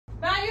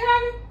you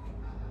heard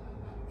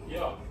me?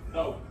 Yeah,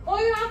 no. Oh,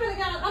 you know,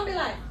 I'm be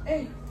like,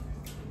 hey,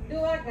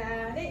 do I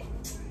got it?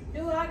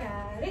 Do I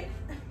got it?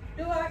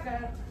 Do I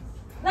got it?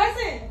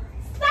 Listen,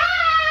 stop!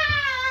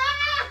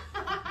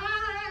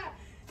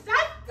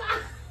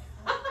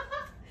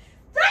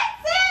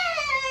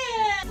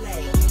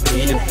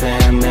 Be the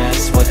fam,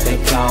 that's what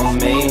they call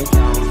me.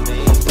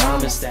 I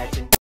promise that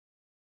you.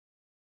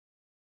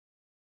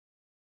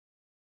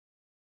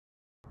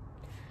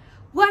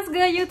 What's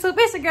good, YouTube?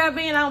 It's your girl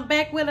being on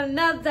back with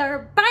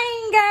another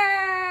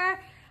banger.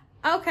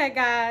 Okay,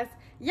 guys,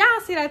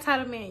 y'all see that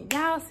title, man?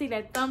 Y'all see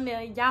that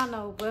thumbnail? Y'all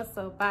know what's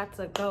about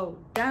to go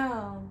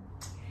down.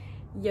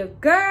 Your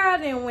girl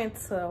then went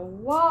to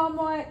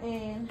Walmart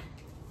and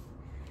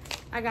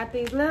I got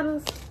these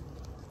letters.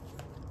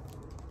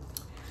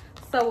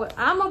 So what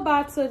I'm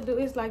about to do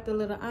is like the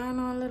little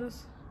iron-on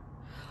letters.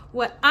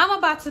 What I'm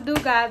about to do,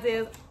 guys,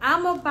 is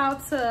I'm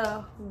about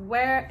to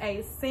wear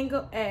a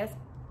single ass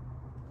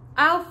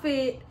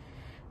outfit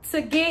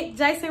to get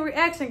JAYSO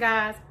reaction,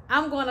 guys.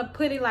 I'm gonna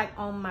put it like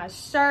on my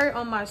shirt,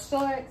 on my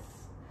shorts.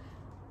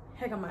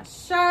 Heck, on my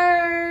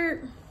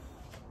shirt.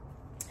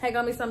 Heck,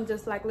 gonna be some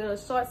just like little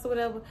shorts or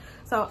whatever.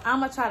 So I'm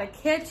gonna try to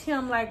catch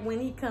him like when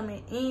he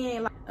coming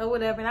in, like, or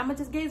whatever. And I'm gonna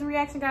just get his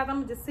reaction, guys.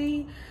 I'm gonna just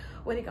see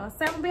what he gonna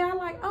say. I'm gonna be out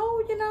like,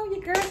 oh, you know,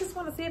 your girl just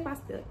wanna see if I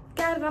still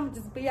got it. I'm gonna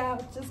just be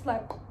out just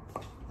like,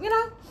 you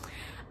know.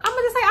 I'm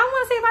gonna just say, I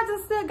wanna see if I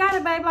just still got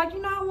it, babe. Like,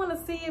 you know, I wanna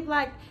see if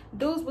like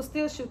dudes will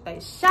still shoot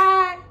their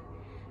shot.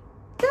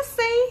 Just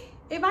see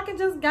if I can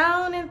just go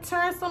on and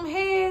turn some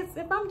heads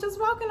if I'm just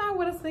walking out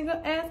with a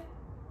single ass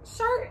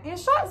shirt and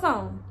shorts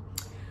on.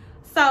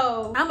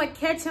 So I'm gonna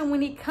catch him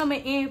when he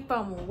coming in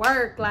from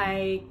work,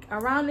 like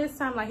around this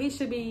time, like he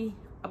should be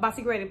about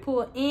to get ready to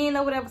pull in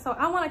or whatever. So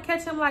I want to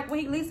catch him like when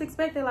he least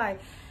expected. Like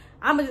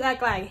I'm gonna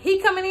act like he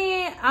coming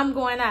in, I'm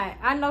going out.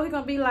 I know he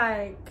gonna be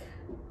like,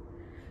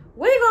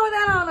 what are you going with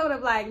that on or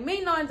whatever. Like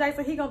me knowing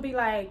JAYSO, he gonna be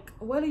like,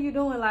 what are you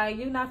doing? Like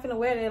you not finna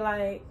wear that?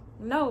 Like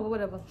no, or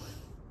whatever.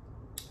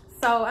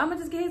 So I'm gonna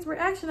just get his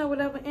reaction or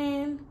whatever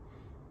and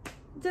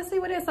just see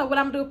what it is. So what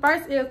I'm gonna do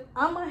first is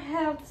I'm gonna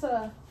have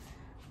to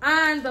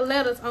iron the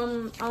letters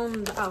on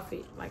the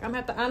outfit. Like I'm gonna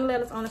have to iron the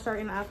letters on the shirt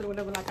and the outfit or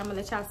whatever. Like I'm gonna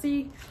let y'all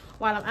see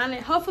while I'm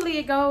ironing. Hopefully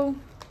it go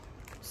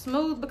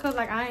smooth because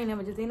like I ain't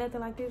never just did nothing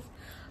like this.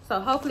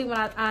 So hopefully when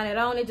I iron it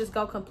on, it just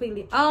go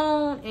completely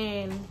on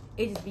and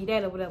it just be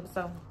that or whatever.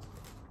 So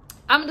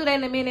I'm gonna do that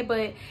in a minute.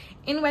 But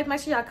anyways, make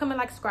sure y'all come and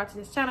like, subscribe to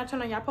this channel,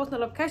 turn on y'all post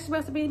notifications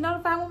bells to be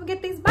notified when we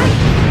get these back.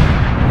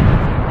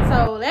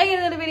 So let's get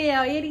into the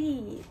video. It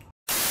is.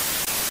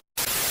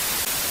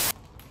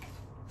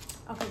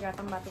 Okay, guys,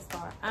 I'm about to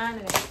start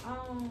ironing it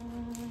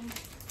on.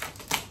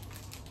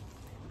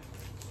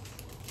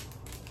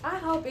 I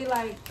hope it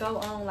like go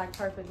on like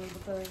perfectly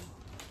because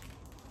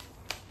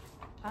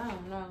I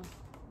don't know.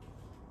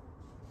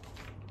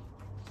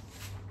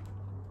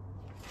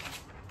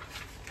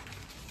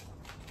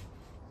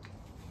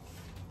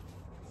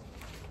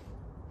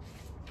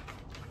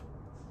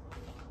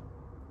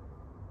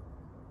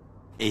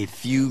 A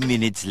few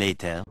minutes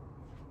later.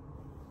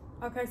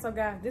 Okay, so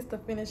guys, this is the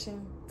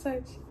finishing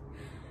touch.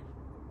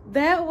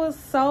 That was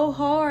so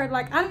hard.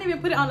 Like I didn't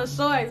even put it on the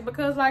shorts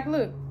because like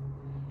look,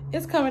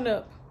 it's coming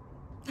up.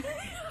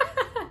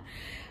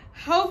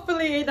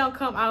 Hopefully it don't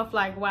come off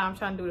like while I'm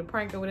trying to do the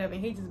prank or whatever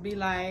and he just be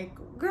like,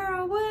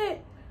 girl,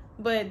 what?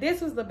 But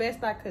this was the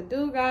best I could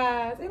do,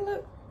 guys. It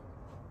look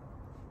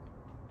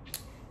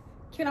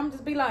cute. I'm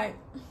just be like,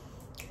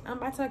 I'm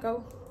about to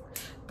go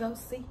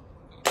see,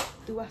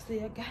 do I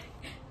still got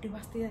it? Do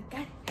I still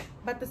got it?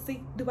 About to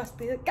see, do I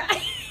still got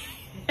it?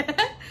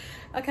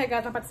 Okay,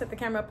 guys, I'm about to set the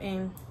camera up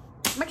and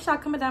make sure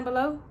y'all comment down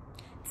below.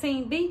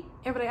 Team B,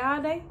 every day,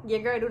 all day. Your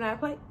girl do not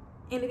play.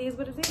 And it is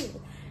what it is.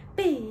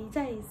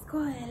 BJ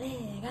Squad,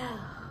 let go.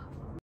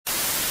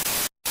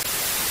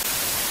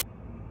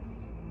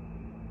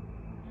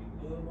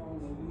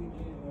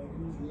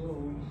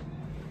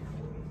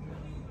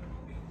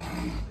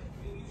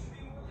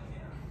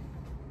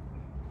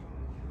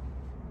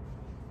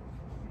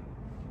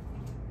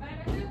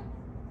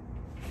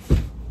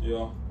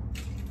 Yeah.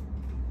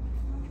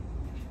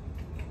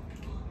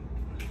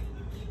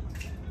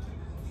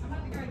 I'm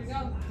about to get ready to go.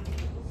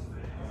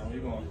 You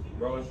going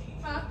Broadway?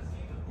 Huh?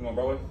 You going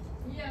Broadway?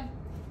 Yeah.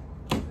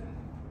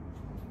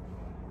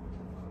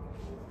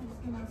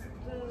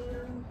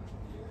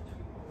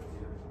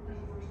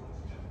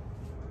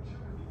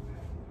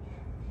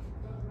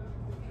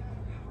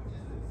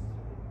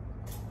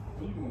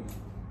 Where you going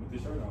with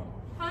this shirt on?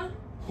 Huh?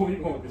 Where you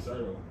going with this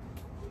shirt on?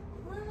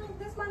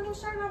 This is my new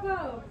shirt I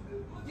bought.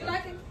 You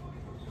like it?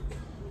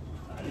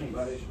 I didn't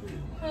buy that shirt.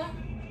 Huh?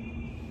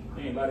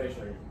 You didn't buy that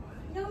shirt.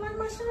 You don't like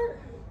my shirt?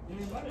 You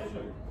didn't buy that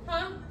shirt.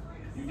 Huh?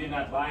 You did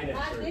not buy that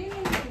I shirt. did.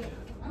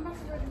 I'm about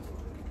to go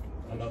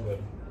I know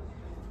better.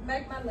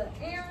 make my little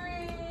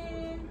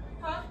earring.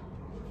 Huh?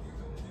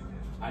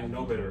 I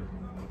know better.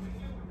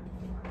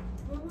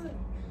 What?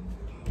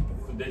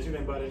 So that you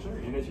didn't buy that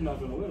shirt and that you're not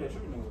going to wear that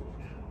shirt no more.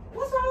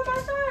 What's wrong with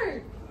my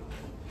shirt?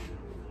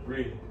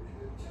 Really?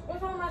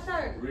 What's wrong with my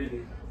shirt?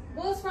 Really?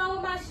 What's wrong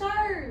with my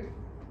shirt? shirt.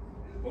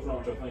 What's wrong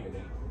with your finger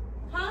then?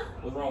 Huh?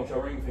 What's wrong with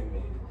your ring finger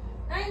then?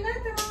 Ain't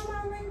nothing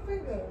wrong with my ring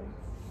finger.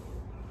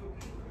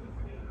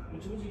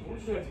 What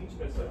you got the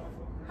shirt on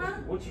for? Huh?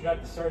 What you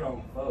got the shirt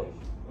on for?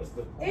 What's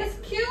the point? It's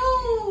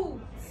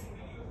cute.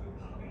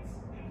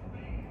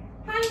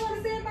 How you want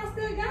to see if I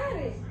still got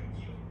it?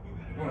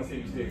 I want to see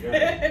if you still got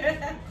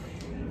it.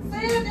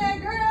 See if that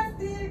girl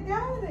still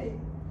got it.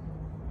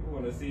 You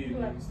want to see if you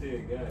still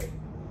got it.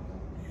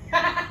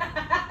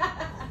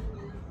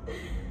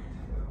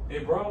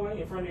 In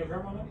Broadway, in front of your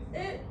grandma now?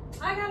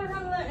 I got it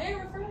from the little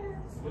Aaron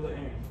friends. With little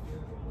Aaron.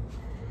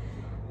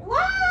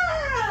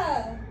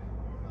 Why?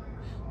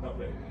 Not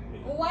bad.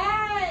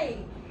 Why?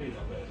 Please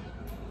not bad.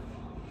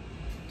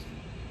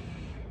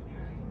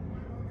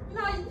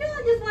 No,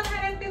 you just want to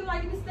have that feeling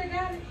like you still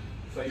got it.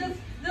 So you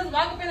Just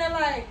walk up in there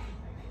like,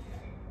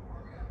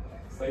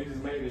 so you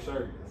just made a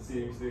shirt to see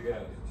if you still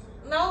got it.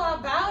 no,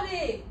 about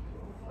it.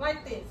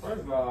 Like this.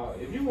 First of all,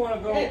 if you want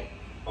to go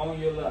on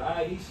your little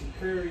Aisha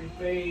Curry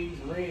phase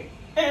rent,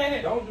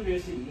 don't do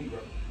that shit with me, bro.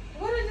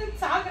 What are you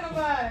talking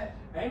about?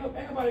 Ain't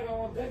nobody gonna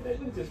want that.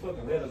 Look at just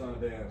fucking letters on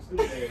the damn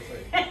stupid ass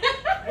thing.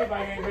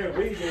 Everybody ain't gonna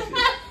read that shit.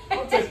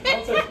 Don't touch it.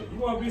 Don't touch it. You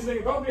wanna be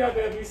single? Don't be out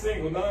there and be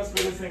single.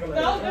 Non-spilling single.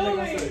 Don't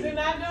do it. Do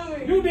not do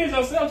it. You did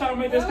yourself trying to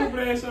make that stupid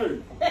ass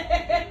shirt.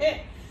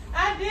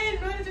 I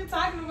did. What are you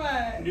talking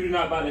about? You did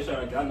not buy that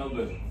shirt. I know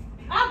better.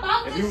 I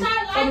bought the shirt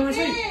like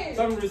this.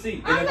 Some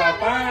receipt. And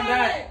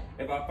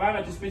if I find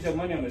out you spent your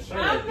money on the shirt,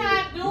 I'm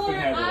not doing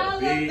all of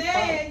that.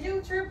 problem.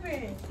 You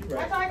tripping.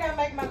 Right. I thought I gotta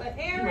make my little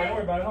You hair. ain't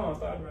worry about it. Hold on,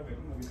 stop right there.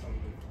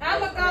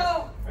 I'ma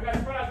go. I got a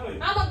surprise for you.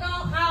 I'ma go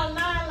all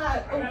nine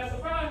like. I got a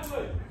surprise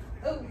for you.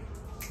 Ooh.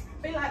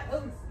 Be like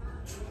ooh.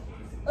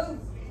 Ooh.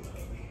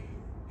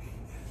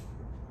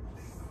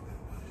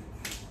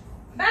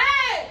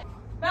 Babe!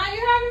 Babe,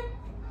 you heard me?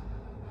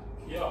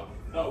 Yeah.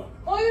 No.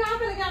 Oh, you know,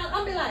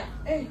 I'm be like,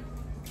 hey.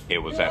 It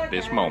was at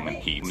this moment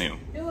he knew.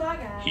 Do I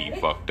got He it?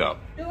 fucked up.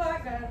 Do I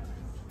got it?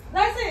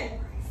 Listen.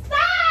 Stop!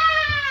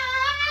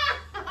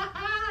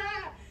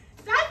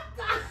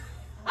 Jason!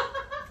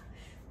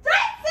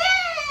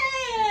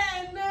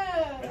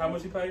 How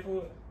much you paid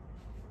for it?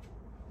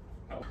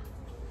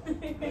 I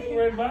ain't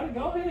worried about it.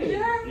 Go ahead.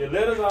 Yeah. Your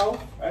letters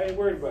off. I ain't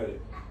worried about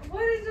it.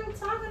 What are you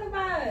talking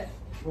about?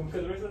 You want me to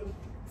cut the rest of it?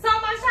 So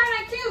my shirt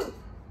ain't cute.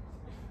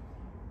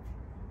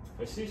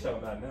 But she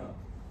showed not now.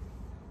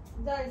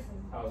 Jason.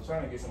 I was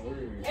trying to get some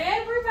words.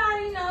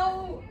 Everybody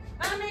know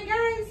I'm in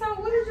gang, so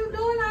what is you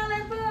doing all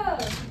that for?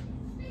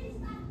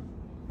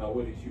 Now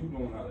what is you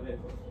doing all of that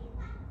for?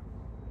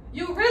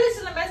 You really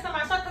should have messed up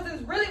my shirt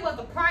because it really was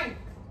a prank.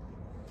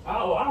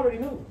 Oh, I already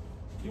knew.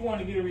 You want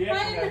to get a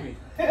reaction out of me.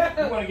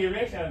 You want to get a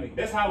reaction out of me.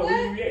 That's how I would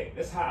really react.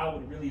 That's how I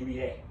would really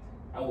react.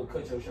 I would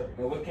cut your shirt.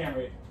 Now what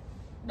camera?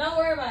 Don't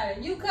worry about it.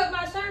 You cut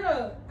my shirt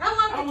up. I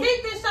want to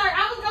keep this shirt.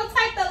 I was going to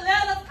take the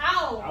letters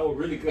out. I would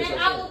really cut your shirt.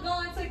 And I was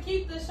going to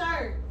keep the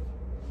shirt.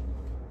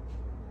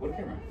 What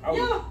camera?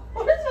 Yo,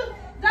 what is you?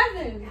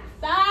 Jason,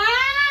 stop!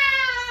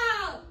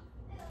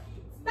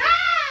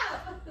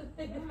 Stop!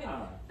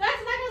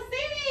 That's not going to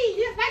see me.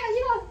 You going to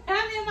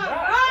have me in my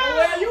phone.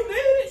 Well, you did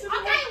it.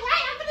 Okay,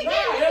 wait. I'm going to get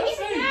it. Let them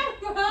see.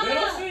 Let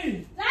them see.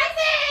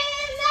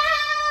 Jason,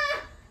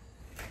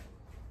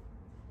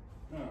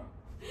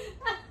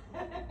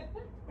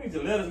 no! The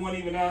letters weren't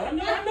even out. I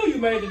knew you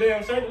made the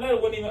damn shirt. The letter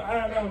wasn't even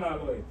ironed out all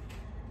the way.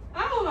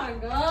 Oh my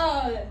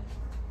God.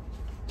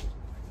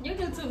 You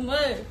do too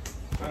much.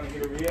 Trying to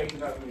get a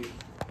reaction out of me.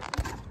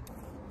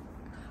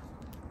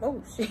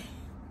 Oh shit.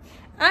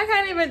 I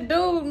can't even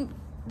do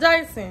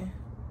Jason.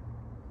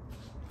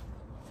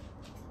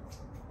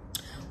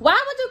 Why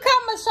would you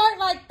cut my shirt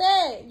like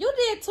that? You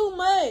did too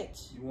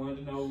much. You wanted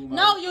to know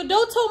No, you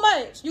do too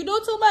much. You do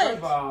too much. First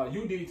of all,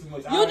 you did too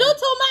much. You do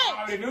too much.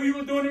 I already knew you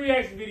was doing the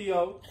reaction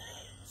video.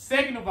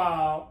 Second of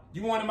all,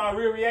 you wanted my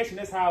real reaction.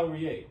 That's how I would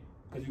react.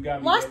 Because you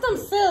got me. Watch them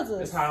scissors.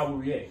 That's how I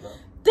would react, bro.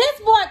 This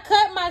boy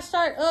cut my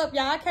shirt up,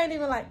 y'all. I can't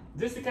even like.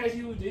 Just in case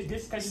you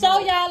show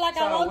y'all like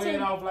I want to. Wear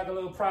it off like a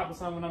little prop or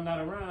something when I'm not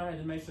around.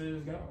 Just make sure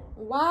it's gone.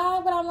 Why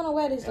would I want to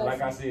wear this shirt?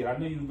 Like I said, I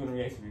knew you was doing a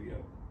reaction video.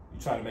 You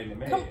tried to make me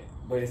mad.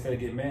 But instead of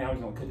getting mad, I was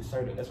going to cut the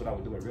shirt up. That's what I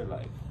would do in real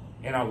life.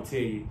 And I would tell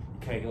you, you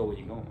can't go where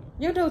you're going.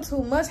 You do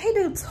too much. He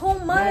do too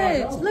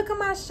much. No, look at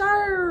my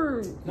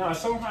shirt. No,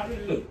 show him how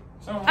it look.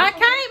 I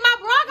can't. My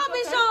bra gonna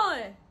be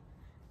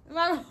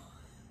showing.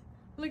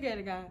 Look at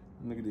it, guys.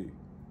 Look at it.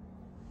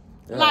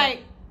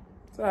 Like.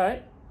 It's all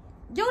right.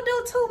 You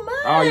do too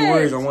much. All your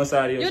words on one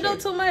side of your shirt. You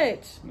do too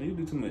much. No, you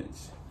do too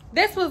much.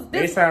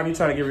 This time you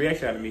try to get a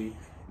reaction out of me,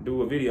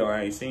 do a video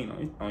I ain't seen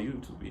on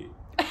YouTube yet.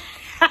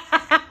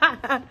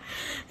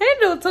 He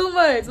do too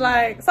much.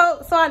 Like,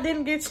 so I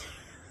didn't get you.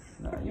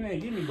 Nah, you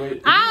ain't get me, but if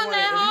you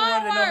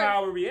wanted to know how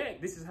I would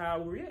react, this is how I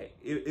would react.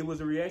 It was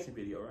a reaction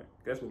video, right?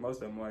 That's what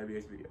most of them are, a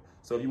reaction video.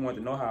 So if you want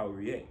to know how I would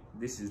react,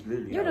 this is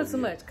literally how I would react. You do too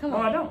much. Come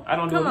on. No, I don't. I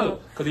don't do enough.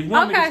 Because if you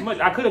want me to do too much,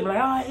 I could have been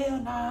like, oh, hell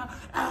nah.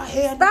 Oh,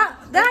 hell nah.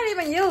 Stop. That ain't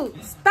even you.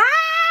 Stop.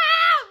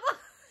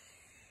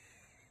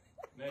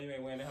 Now you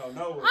ain't wearing the hell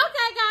nowhere.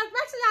 Okay, guys,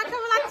 make sure y'all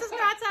come like,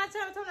 subscribe to our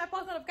channel, turn that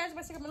post notification,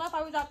 make sure you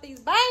comment we drop these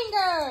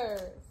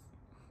bangers.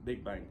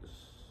 Big bangers.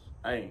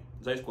 Hey,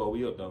 J Squad,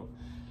 we up though.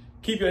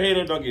 Keep your head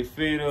up, don't get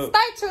fed up.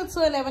 Stay true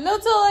to it, never new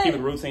to it. Keep it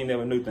routine,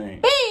 never new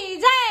thing. Be